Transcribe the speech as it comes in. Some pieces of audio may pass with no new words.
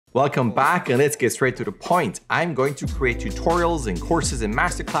Welcome back, and let's get straight to the point. I'm going to create tutorials and courses and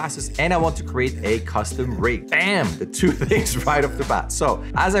masterclasses, and I want to create a custom rig. Bam! The two things right off the bat. So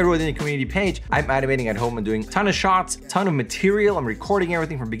as I wrote in the community page, I'm animating at home and doing a ton of shots, ton of material. I'm recording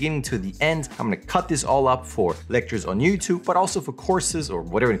everything from beginning to the end. I'm gonna cut this all up for lectures on YouTube, but also for courses or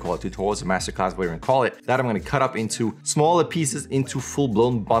whatever you call it, tutorials or masterclass, whatever you call it, that I'm gonna cut up into smaller pieces, into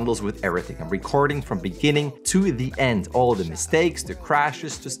full-blown bundles with everything. I'm recording from beginning to the end, all the mistakes, the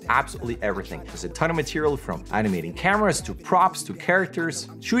crashes, just absolutely everything. There's a ton of material from animating cameras to props to characters,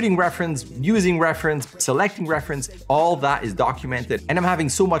 shooting reference, using reference, selecting reference, all that is documented. And I'm having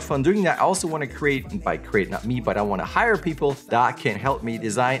so much fun doing that. I also want to create, by create, not me, but I want to hire people that can help me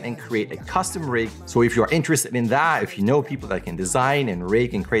design and create a custom rig. So if you're interested in that, if you know people that can design and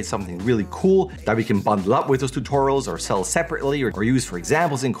rig and create something really cool that we can bundle up with those tutorials or sell separately or use for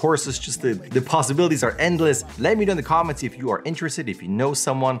examples in courses, just the possibilities are endless. Let me know in the comments if you are interested, if you know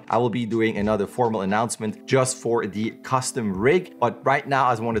someone. I will be doing another formal announcement just for the custom rig. But right now,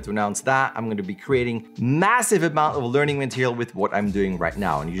 I wanted to announce that I'm going to be creating massive amount of learning material with what I'm doing right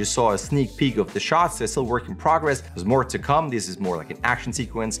now. And you just saw a sneak peek of the shots. They're still work in progress. There's more to come. This is more like an action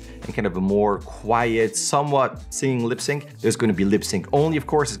sequence and kind of a more quiet, somewhat singing lip sync. There's going to be lip sync only, of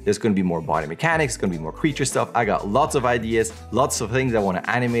course. There's going to be more body mechanics. It's going to be more creature stuff. I got lots of ideas, lots of things I want to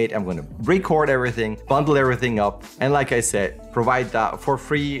animate. I'm going to record everything, bundle everything up. And like I said, provide that for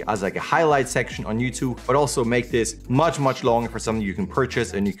free as like a highlight section on YouTube, but also make this much longer for something you can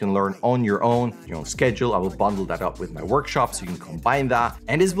purchase and you can learn on your own schedule. I will bundle that up with my workshop so you can combine that.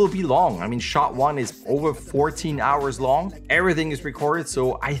 And this will be long. I mean, shot one is over 14 hours long. Everything is recorded.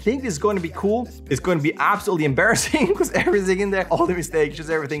 So I think it's going to be cool. It's going to be absolutely embarrassing because everything in there, all the mistakes,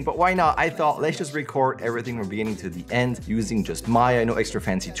 just everything. But why not? I thought let's just record everything from beginning to the end using just Maya, no extra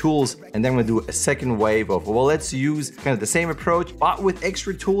fancy tools. And then we'll do a second wave of, well, let's use kind of the same approach, but with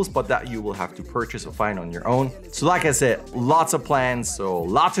extra tools, but that you will have to purchase or find on your own. So like I said, lots of plans, so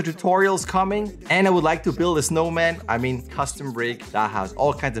lots of tutorials coming. And I would like to build a snowman, custom rig that has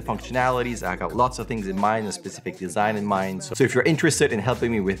all kinds of functionalities. I got lots of things in mind, a specific design in mind. So if you're interested in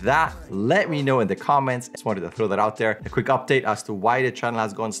helping me with that, let me know in the comments. I just wanted to throw that out there. A quick update as to why the channel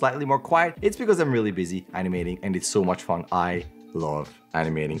has gone slightly more quiet. It's because I'm really busy animating and it's so much fun. I love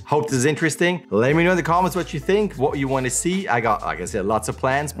animating. Hope this is interesting. Let me know in the comments what you think, what you want to see. I got, like I said, lots of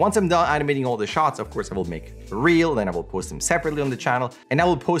plans. Once I'm done animating all the shots, of course, I will make a reel, then I will post them separately on the channel, and I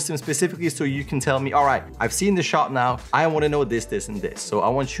will post them specifically so you can tell me, all right, I've seen the shot now. I want to know this, this, and this. So I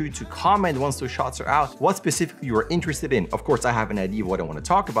want you to comment once those shots are out, what specifically you are interested in. Of course, I have an idea of what I want to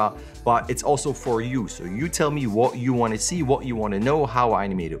talk about, but it's also for you. So you tell me what you want to see, what you want to know, how I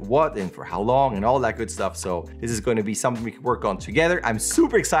animated what, and for how long, and all that good stuff. So this is going to be something we can work on together. I'm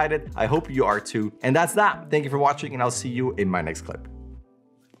super excited. I hope you are too. And that's that. Thank you for watching, and I'll see you in my next clip.